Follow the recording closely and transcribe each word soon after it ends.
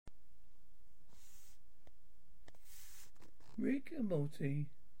Rick and Morty,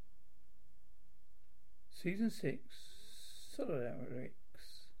 Season 6,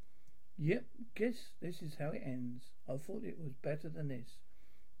 Solaricks. Yep, guess this is how it ends. I thought it was better than this.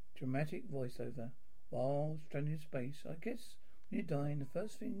 Dramatic voiceover. While stranded in space, I guess when you're dying, the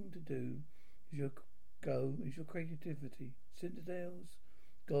first thing to do is your creativity. Citadel's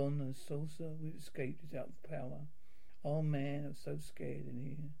gone and the saucer we've escaped is out of power. Oh man, I'm so scared in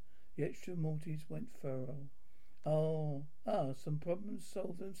here. The extra Mortys went thorough. Some problems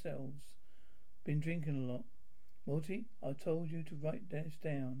solve themselves. Been drinking a lot. Morty, I told you to write this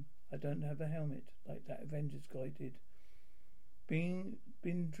down. I don't have a helmet like that Avengers guy did. Been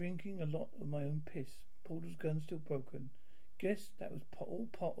drinking a lot of my own piss. Porter's gun still broken. Guess that was all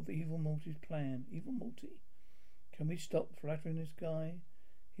part of Evil Morty's plan. Evil Morty? Can we stop flattering this guy?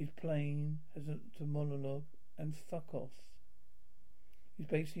 He's playing as a monologue and fuck off. He's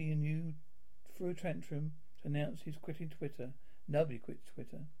basically threw a tantrum to announce he's quitting Twitter. Nobody quits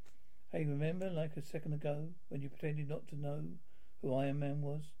Twitter. Hey, remember like a second ago when you pretended not to know who Iron Man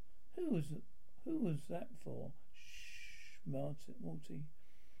was? Who was that for? Shh, Morty.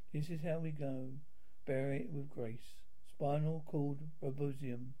 This is how we go. Bury it with grace. Spinal cord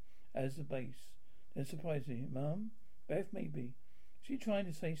robusium as the base. Then surprisingly, Mum? Beth, maybe. Is she trying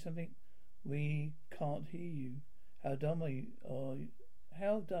to say something? We can't hear you. How dumb are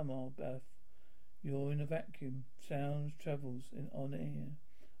Beth? You're in a vacuum. Sound travels on air.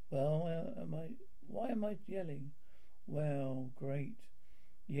 Well, why am I yelling? Well, great.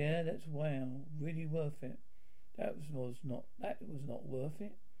 Yeah, that's wow. Really worth it. That was not worth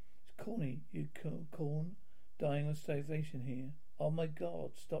it. It's corny, you corn. Dying of starvation here. Oh my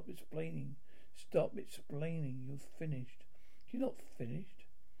God, stop explaining. You're finished. You're not finished.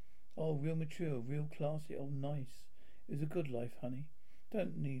 Oh, real mature, real classy. Oh, nice. It was a good life, honey.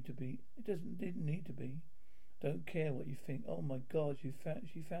 Didn't need to be. Don't care what you think. Oh my God, she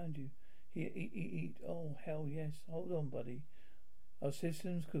found you. Here, eat. Oh, hell yes. Hold on, buddy. Our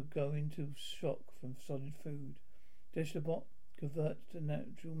systems could go into shock from solid food. Deshabot converts to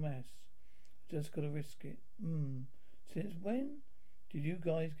natural mass. Just gotta risk it. Since when did you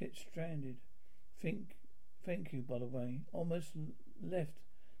guys get stranded? Thank you, by the way. Almost left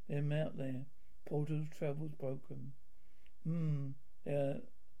them out there. Portal's travel's broken.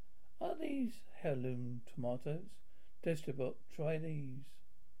 Are these heirloom tomatoes? Deshabot, try these.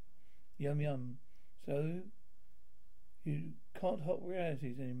 Yum. So, you can't hop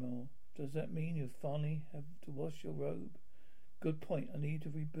realities anymore. Does that mean you finally have to wash your robe? Good point. I need to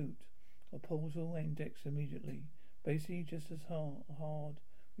reboot. A portal index immediately. Basically just as hard.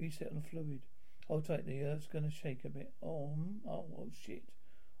 Reset on fluid. Hold tight, the earth's gonna shake a bit. Oh shit.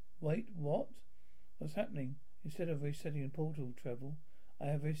 Wait, what? What's happening? Instead of resetting portal travel, I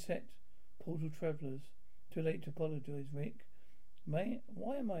have reset portal travelers. Too late to apologize, Rick. Why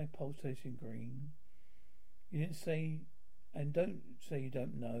am I pulsating green? You didn't say, and don't say you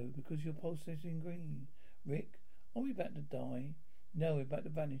don't know, because you're pulsating green. Rick, are we about to die? No, we're about to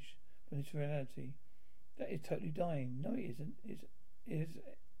vanish from this reality. That is totally dying. No, it isn't.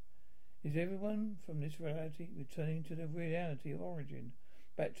 Is everyone from this reality returning to the reality of origin?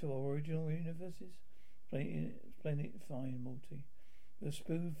 Back to our original universes? Explain it fine, Morty. You're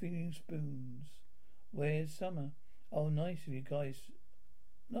spoon-feeding spoons. Where's Summer? Oh, nice of you guys.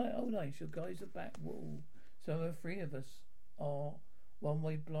 Nice. Your guys are back. Whoa. So 3 of us are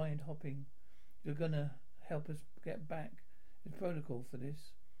one-way blind hopping. You're gonna help us get back. There's protocol for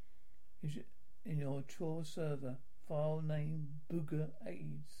this. In your chore server, file name Booger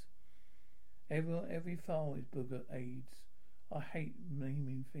AIDS. Every file is Booger AIDS. I hate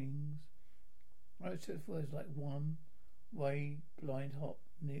naming things. I said words like one way, blind hop,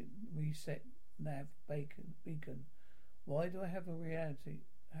 reset, nav, beacon. Why do I have a reality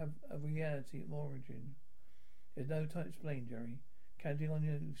of origin? There's no time to explain, Jerry. Counting on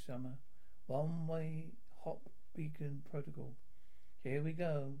you, Summer. One way, hop, beacon, protocol. Here we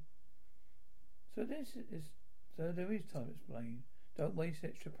go. So there is time to explain. Don't waste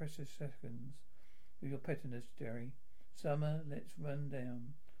extra precious seconds with your pettiness, Jerry. Summer, let's run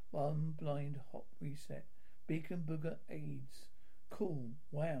down. One blind hop reset. Beacon Booger AIDS. Cool.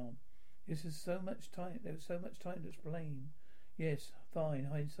 Wow. There was so much time to explain. Yes, fine.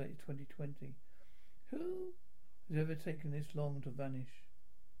 Hindsight is 2020. Who has ever taken this long to vanish?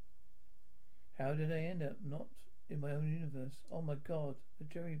 How did I end up not in my own universe? Oh my God, the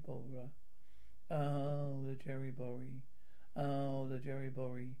Jerry Borer. Oh, the Jerry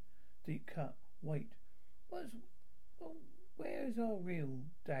Bory. Deep cut. Wait. Where is our real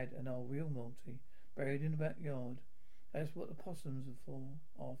dad and our real Morty? Buried in the backyard. That's what the possums are for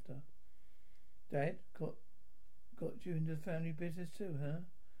after. Dad, got got you into the family business too, huh?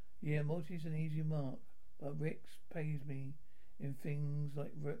 Yeah, Morty's an easy mark, but Rick's pays me in things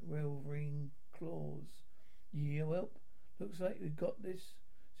like Wolverine claws. Yeah, well, looks like we got this.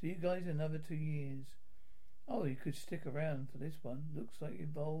 See you guys in another 2 years. Oh, you could stick around for this one. Looks like it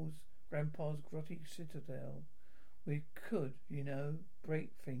involves Grandpa's grotty citadel. We could,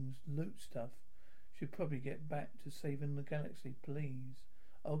 break things, loot stuff. Should probably get back to saving the galaxy, please.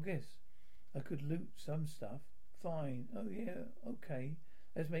 I guess I could loot some stuff. Fine. Oh yeah, okay.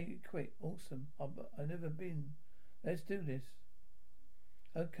 Let's make it quick. Awesome. I've never been. Let's do this.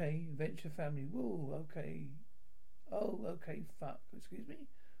 Okay, venture family. Woo, okay. Oh, okay, fuck. Excuse me?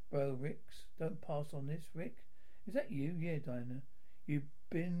 Bro, Ricks, don't pass on this, Rick. Is that you? Yeah, Dinah. You've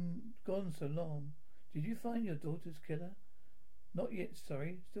been gone so long. Did you find your daughter's killer? Not yet,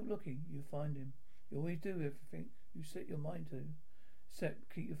 sorry. Still looking. You'll find him. You always do everything you set your mind to.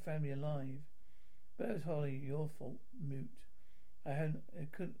 Except keep your family alive. But it was hardly your fault, Mute.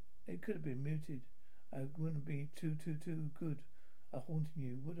 It could have been muted. I wouldn't be too good at haunting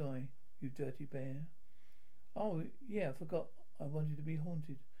you, would I, you dirty bear? Oh, yeah, I forgot I wanted to be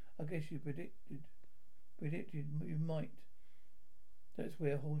haunted. I guess you predicted you might. That's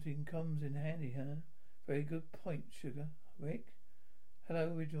where haunting comes in handy, huh? Very good point, Sugar. Rick?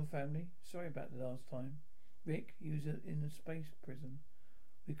 Hello, original family. Sorry about the last time. Rick, you was in a space prison.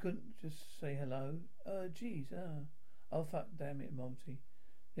 We couldn't just say hello. Oh, fuck, damn it, Morty.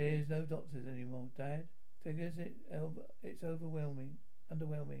 There's no doctors anymore, Dad. Figures it's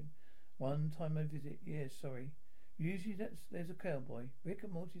underwhelming. One time I visit. Yeah, sorry. Usually there's a cowboy. Rick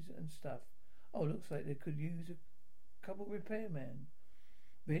and Morty's and stuff. Oh, looks like they could use a couple repairmen.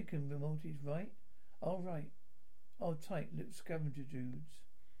 Rick and Morty's right? All right. Oh, tight little scavenger dudes.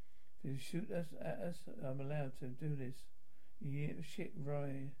 If you shoot at us, I'm allowed to do this. Yeah, shit,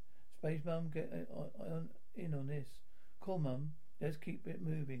 right. Space Mum, get in on this. Cool, Mum. Let's keep it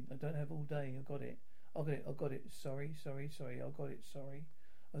moving. I don't have all day. I got it. Sorry. I got it. Sorry.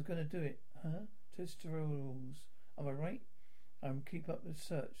 I was going to do it. Huh? Test the rules. Am I right? Keep up the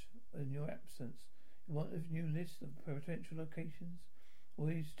search in your absence. You want a new list of potential locations? Or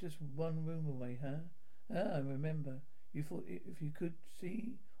he's just one room away, huh? I remember. You thought if you could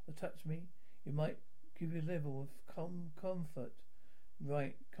see or touch me, it might give you a level of comfort.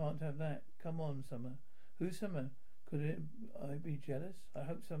 Right, can't have that. Come on, Summer. Who's Summer? Could I be jealous? I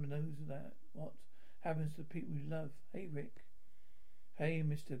hope Summer knows that. What happens to people you love? Hey, Rick. Hey,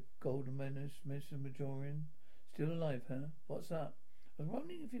 Mr. Golden Menace, Mr. Majorian. Still alive, huh? What's up? I was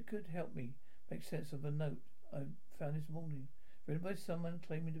wondering if you could help me make sense of a note I found this morning, written by someone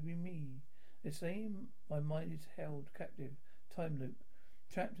claiming to be me. They're saying my mind is held captive, time loop,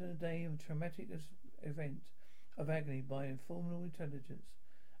 trapped in a day of traumatic event of agony by informal intelligence,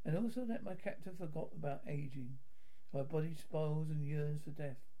 and also that my captor forgot about aging. My body spirals and yearns for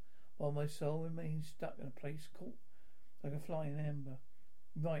death, while my soul remains stuck in a place caught like a fly in amber.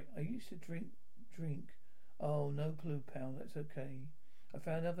 Right, I used to drink. Oh, no clue, pal, that's okay. I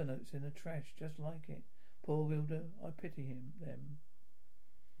found other notes in the trash just like it. Poor Wilder, I pity them.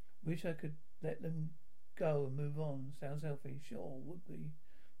 Wish I could let them go and move on. Sounds healthy. Sure, would be.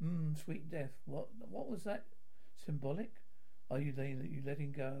 Sweet death. What was that? Symbolic? Are you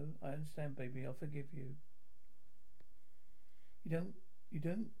letting go? I understand, baby. I'll forgive you. You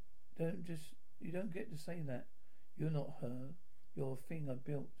don't get to say that. You're not her. You're a thing I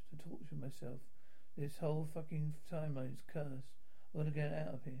built to torture myself. This whole fucking timeline is cursed. I want to get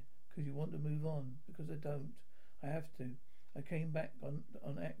out of here because you want to move on. Because I don't. I have to. I came back on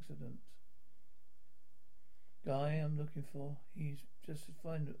accident. Guy I'm looking for, he's just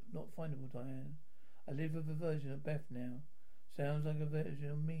not findable, Diane. I live with a version of Beth now. Sounds like a version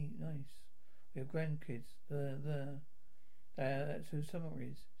of me. Nice. We have grandkids. That's who Summer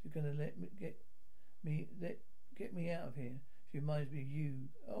is. She's gonna get me out of here. She reminds me of you.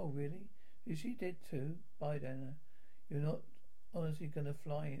 Oh, really? Is she dead too? Bye, Dana. You're not honestly gonna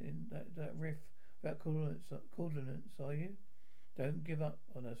fly in that riff without coordinates, are you? Don't give up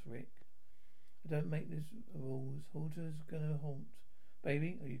on us, Rick. I don't make these rules. Halter's gonna haunt.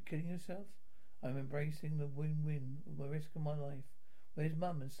 Baby, are you kidding yourself? I'm embracing the win-win with the risk of my life. Where's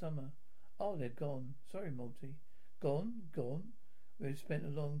Mum and Summer? Oh, they're gone. Sorry, Morty. Gone? We've spent a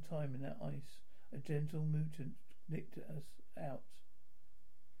long time in that ice. A gentle mutant nicked us out.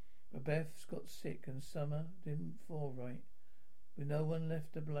 But Beth's got sick and Summer didn't fall right. With no one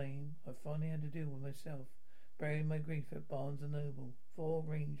left to blame, I finally had to deal with myself, burying my grief at Barnes and Noble. 4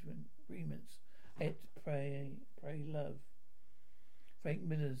 agreements. Het, pray, love. Frank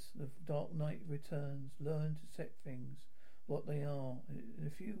Miller's The Dark Knight Returns. Learn to set things what they are.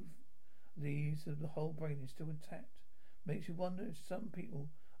 In The whole brain is still intact. Makes you wonder if some people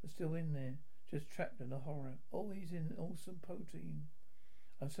are still in there, just trapped in the horror. Always in awesome protein.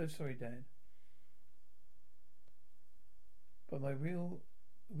 I'm so sorry, Dad. But my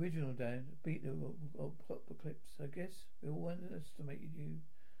original dad beat the apocalypse. I guess we all underestimated you.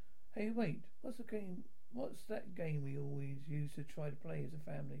 Hey, wait. What's that game we always used to try to play as a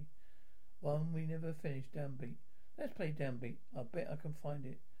family? One we never finished, Downbeat. Let's play Downbeat. I bet I can find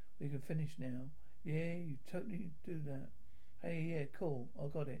it. We can finish now. Yeah, you totally do that. Hey, yeah, cool. I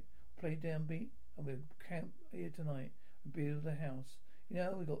got it. Play Downbeat and we'll camp here tonight and build a house. You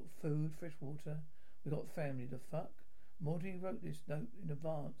know, we got food, fresh water. We got family. The fuck? Morty wrote this note in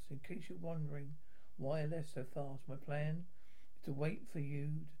advance in case you're wondering why I left so fast. My plan is to wait for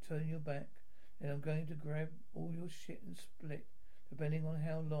you to turn your back, and I'm going to grab all your shit and split. Depending on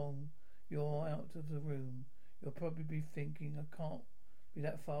how long you're out of the room, you'll probably be thinking I can't be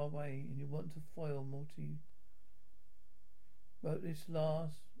that far away, and you want to foil Morty. Wrote this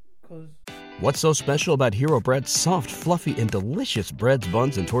last cause. What's so special about Hero Bread's soft, fluffy, and delicious breads,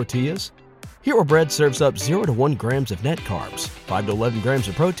 buns, and tortillas? Hero Bread serves up 0 to 1 grams of net carbs, 5 to 11 grams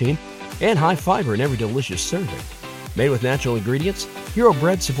of protein, and high fiber in every delicious serving. Made with natural ingredients, Hero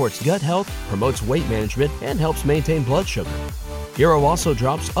Bread supports gut health, promotes weight management, and helps maintain blood sugar. Hero also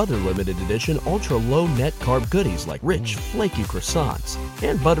drops other limited edition ultra-low net carb goodies like rich, flaky croissants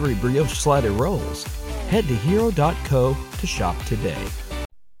and buttery brioche slider rolls. Head to hero.co to shop today.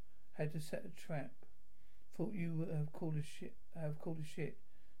 Had to set a trap. Thought you would have called a shit.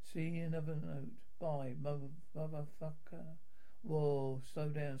 See another note. Bye, motherfucker. Whoa, slow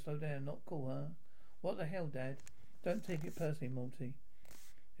down. Not cool, huh? What the hell, Dad? Don't take it personally, Morty.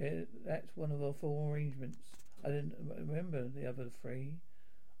 Yeah, that's one of our 4 arrangements. I didn't remember the other 3.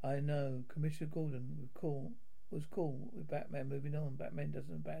 I know. Commissioner Gordon was cool with Batman moving on. Batman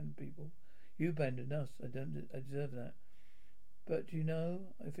doesn't abandon people. You abandoned us. I deserve that. But you know,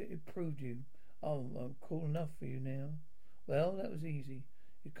 if it improved you, I'm cool enough for you now. Well, that was easy.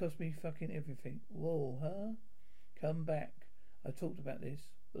 It cost me fucking everything. Whoa, huh? Come back. I talked about this.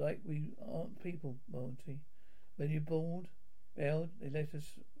 Like we aren't people, Monty. When you're bored, bailed, they left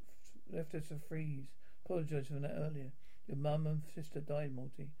us to freeze. Apologise for that earlier. Your mum and sister died,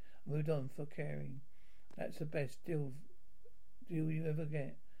 Morty. Moved on for caring. That's the best deal you ever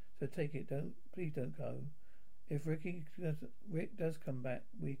get. So take it. Please don't go. If Rick does come back,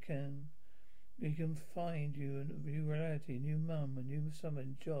 we can find you a new reality, a new mum, a new summer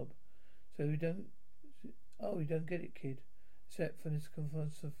job. So we don't. Oh, you don't get it, kid. Except for this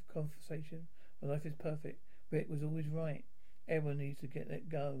conversation, my life is perfect. Rick was always right. Everyone needs to get let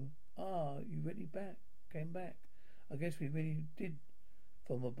go. Ah, you really came back. I guess we really did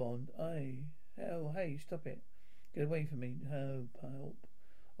form a bond. Hey, stop it. Get away from me. Oh, help.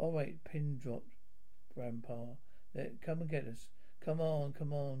 All right, pin dropped, Grandpa. Come and get us. Come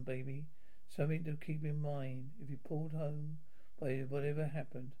on, baby. Something to keep in mind. If you pulled home by whatever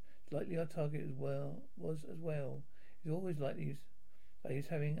happened, it's likely our target was as well. It's always likely he's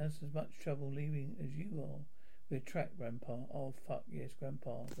having us as much trouble leaving as you are. We're trapped, Grandpa. Oh, fuck yes,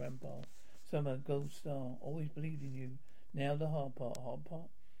 Grandpa. Summer, gold star. Always believed in you. Now the hard part.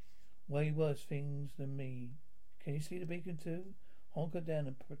 Way worse things than me. Can you see the beacon too? Honk her down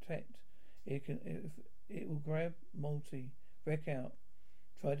and protect. It will grab Morty. Wreck out.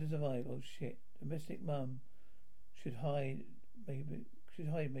 Try to survive. Oh shit. Domestic mum should hide maybe.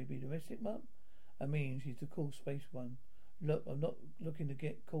 Domestic mum? I mean, she's the cool space one. Look, I'm not looking to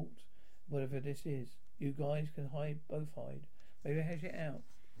get caught. Whatever this is. You guys can both hide. Maybe hash it out.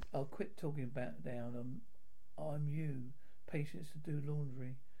 I'll quit talking about down. I'm you. Patience to do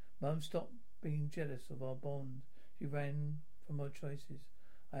laundry. Mum stopped being jealous of our bond. She ran from our choices.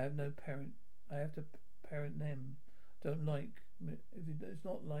 I have no parent. I have to parent them. Don't like. It's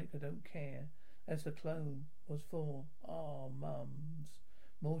not like I don't care. That's the clone was for. Oh, mums.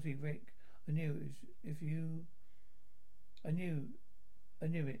 Morty, Rick. I knew it. I knew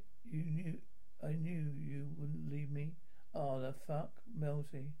you wouldn't leave me. Oh, the fuck,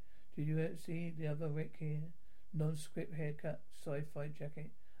 Melty. Did you ever see the other Rick here? Non-script haircut, sci-fi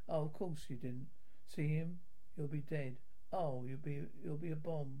jacket. Oh, of course you didn't. See him? You'll be dead. Oh, you'll be a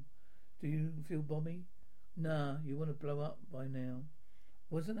bomb. Do you feel bomby? Nah, you want to blow up by now.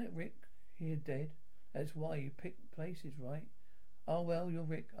 Wasn't that Rick here dead? That's why you picked places, right? Oh, well, you're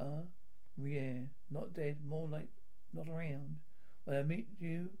Rick, yeah, not dead, more like not around. When I meet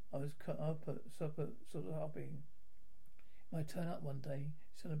you, I was cut up at supper, sort of hopping. Might turn up one day.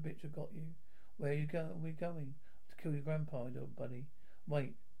 Son of a bitch, I got you. Where you go? We going to kill your grandpa, little buddy.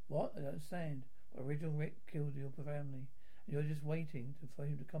 Wait, what? I don't understand. Original Rick killed your family, and you're just waiting for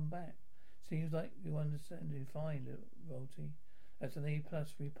him to come back. Seems like you understand it fine, Morty. That's an A+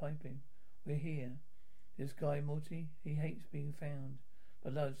 repiping. We're here. This guy, Morty, he hates being found,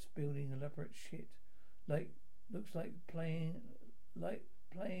 but loves building elaborate shit. Looks like playing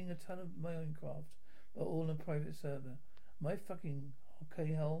a ton of Minecraft, but all on a private server. Am I fucking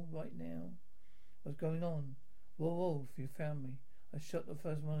K-hole right now? What's going on? Wolf, you found me. I shot the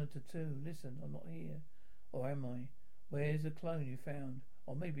first monitor too. Listen, I'm not here. Or am I? Where's the clone you found?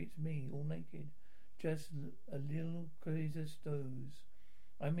 Or maybe it's me, all naked. Just a little crazy stones.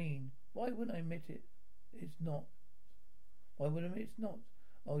 I mean, why wouldn't I admit it? It's not. Why would I admit it's not?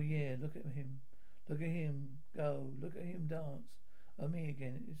 Oh yeah, look at him. Look at him go. Look at him dance. Oh, me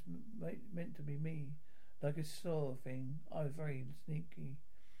again. It's meant to be me. Like a saw thing. I'm very sneaky.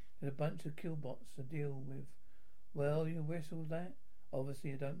 There's a bunch of killbots to deal with. Well, you whistle that?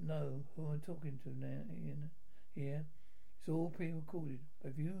 Obviously, I don't know who I'm talking to now. Here. It's all pre-recorded.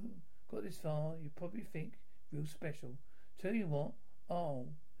 If you got this far, you probably think real special. Tell you what. Oh,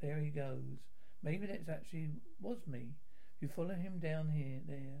 there he goes. Maybe that's actually was me. If you follow him down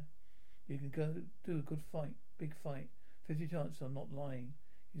there, you can go do a good fight, big fight. 50 chances I'm not lying.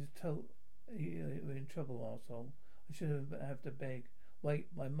 He's told we're in trouble, arsehole. I should have to beg. Wait,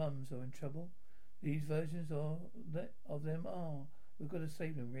 my mums are in trouble? These versions of them are. We've got to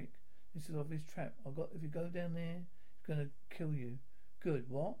save him, Rick. This is obvious trap. If you go down there, it's gonna kill you. Good.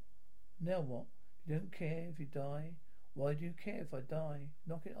 What? Now what? You don't care if you die? Why do you care if I die?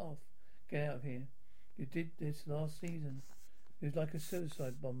 Knock it off. Get out of here. You did this last season. It was like a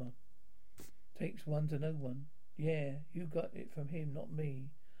suicide bomber. Takes one to know one. Yeah, you got it from him, not me.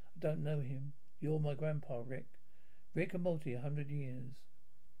 I don't know him. You're my grandpa, Rick. Rick and Morty, 100 years.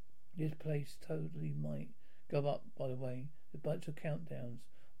 This place totally might go up, by the way. A bunch of countdowns.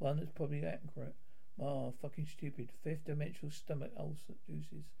 One that's probably accurate. Fucking stupid. Fifth dimensional stomach ulcer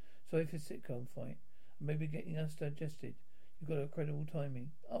juices. Sorry for sitcom fight. Maybe getting us digested. You've got incredible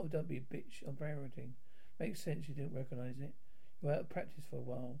timing. Oh, don't be a bitch. I'm parroting. Makes sense you didn't recognize it. You're out of practice for a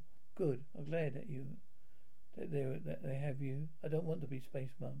while. Good. I'm glad that they have you. I don't want to be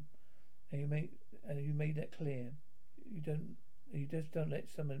Space Mum. And you made that clear. You just don't let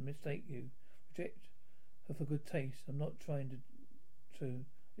someone mistake you. Reject her for good taste. I'm not trying to.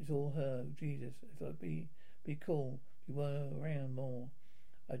 It's all her. Jesus, if I'd be cool, if you were around more.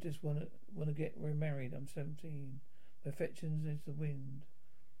 I just want to get remarried. I'm 17. My affections is the wind.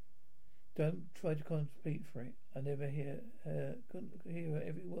 Don't try to compete for it. I never couldn't hear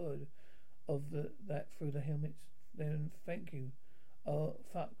every word of that through the helmets. Then thank you. Oh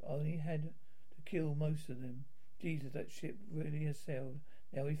fuck! I only had to kill most of them. Jesus, that ship really has sailed.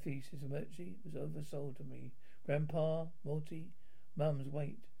 Now he feasts. His mercy was oversold to me. Grandpa, Morty, Mums,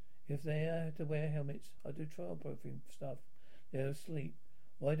 wait. If they had to wear helmets, I'd do trial-proofing stuff. They're asleep.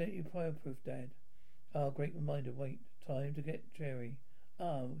 Why don't you fire-proof, Dad? Great reminder. Wait. Time to get Jerry.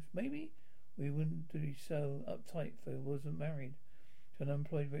 Maybe we wouldn't be so uptight if I wasn't married to an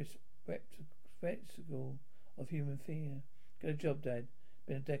unemployed spectacle of human fear. Get a job, Dad.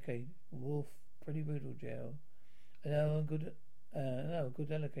 Been a decade. Wolf. Pretty brutal jail. I know a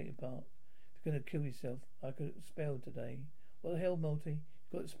good allocated part. If you're gonna kill yourself, I could expelled today. What the hell, Morty?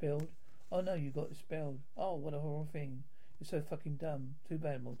 You got expelled? Oh no, you got expelled. Oh, what a horrible thing. You're so fucking dumb. Too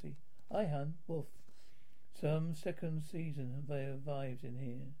bad, Morty. Aye, hun. Wolf. Some second season of their vibes in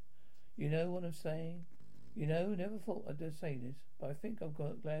here. You know what I'm saying? Never thought I'd just say this, but I think I'm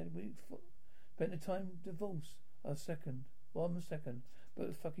glad we spent the time divorce. One second. But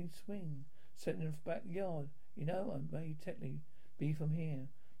a fucking swing. Set in the backyard. I may technically be from here,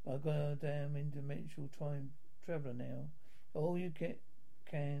 but I've got a damn interdimensional time traveller now. All you can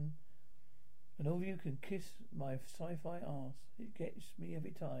kiss my sci-fi arse. It gets me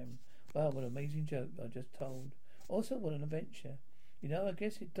every time. Wow, what an amazing joke I just told. Also, what an adventure. I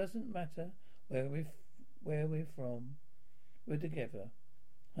guess it doesn't matter where we're from. We're together.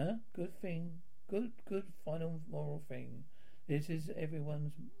 Huh? Good thing. Good final moral thing. This is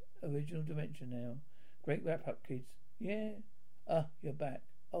everyone's original dimension now. Great wrap up, kids. Yeah. You're back.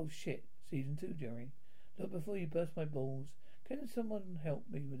 Oh shit. Season 2, Jerry. Look, before you burst my balls, can someone help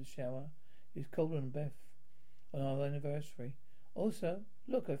me with a shower? It's Colin and Beth on our anniversary. Also,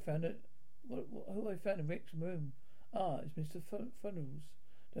 look, I found it. Who I found in Rick's room. It's Mr. Funnels.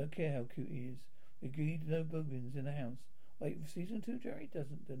 Don't care how cute he is. We agreed no boogans in the house. Wait for season 2, Jerry?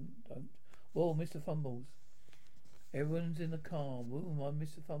 Don't. Whoa, Mr. Fumbles. Everyone's in the car. Woo, I'm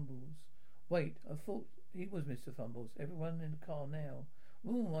Mr. Fumbles. Wait, I thought he was Mr. Fumbles. Everyone in the car now.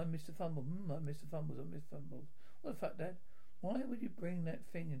 Woo, I'm Mr. Fumbles. I'm Mr. Fumbles. I'm Mr. Fumbles. What the fuck, Dad? Why would you bring that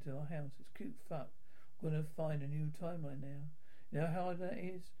thing into our house? It's cute fuck. I'm gonna find a new timeline now. You know how hard that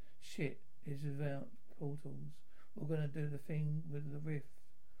is? Shit. is without portals. We're gonna do the thing with the rift.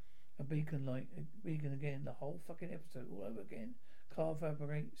 A beacon light, a beacon again, the whole fucking episode all over again. Car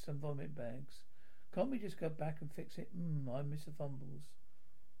fabricate some vomit bags. Can't we just go back and fix it? I miss the fumbles.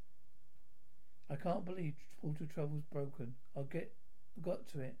 I can't believe portal trouble's broken. Got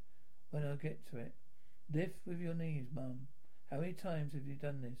to it when I get to it. Lift with your knees, Mum. How many times have you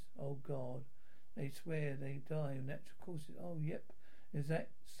done this? Oh God. They swear they die of natural causes. Oh yep.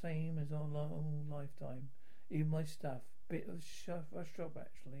 Exact same as our whole lifetime. Even my stuff. Bit of rushed up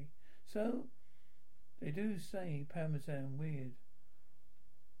actually. So they do say Parmesan weird.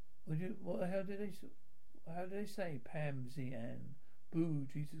 How did they say Parmesan? Boo,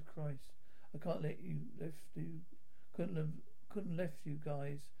 Jesus Christ. I can't let you couldn't left you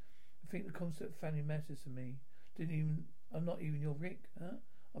guys. I think the concept of family matters to me. I'm not even your Rick, huh?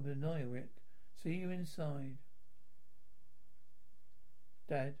 I'm a denial Rick. See you inside.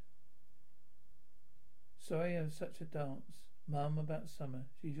 Dad. Sorry I have such a dance. Mum, about Summer.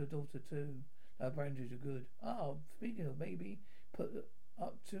 She's your daughter too. Our branches are good. Speaking of maybe put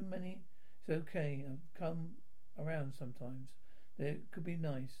up too many. It's okay. I've come around sometimes. They could be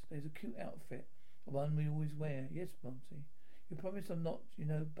nice. There's a cute outfit. The one we always wear. Yes, Monty. You promise I'm not,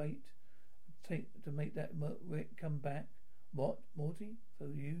 bait to make that Rick come back. What, Morty? For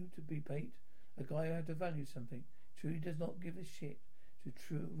you to be bait? A guy who had to value something. Truly does not give a shit. It's a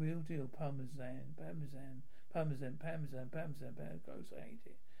true, real deal. Parmesan. Gross, I hate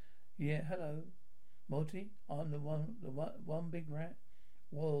it. Yeah, hello. Morty, I'm the one big rat.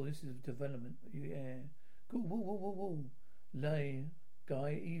 Whoa, this is development. Yeah. Go, whoa. Lay,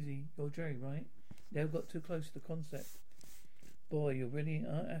 guy, easy. You're Jerry, right? Never got too close to the concept. Boy, you're really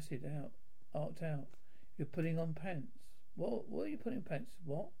arced out. You're putting on pants. What are you putting pants?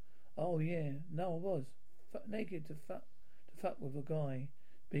 What? Oh yeah. No, I was naked to fuck with a guy.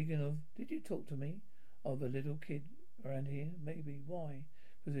 Speaking of, did you talk to me of a little kid around here? Maybe. Why?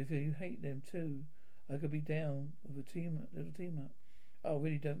 Because if you hate them too, I could be down with little team up. I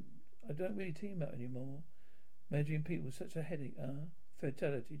don't really team up anymore. Managing people is such a headache,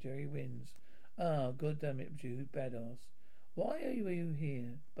 Fatality, Jerry wins. God damn it, you badass. Why are you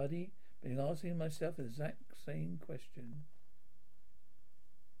here, buddy? Been asking myself the exact same question.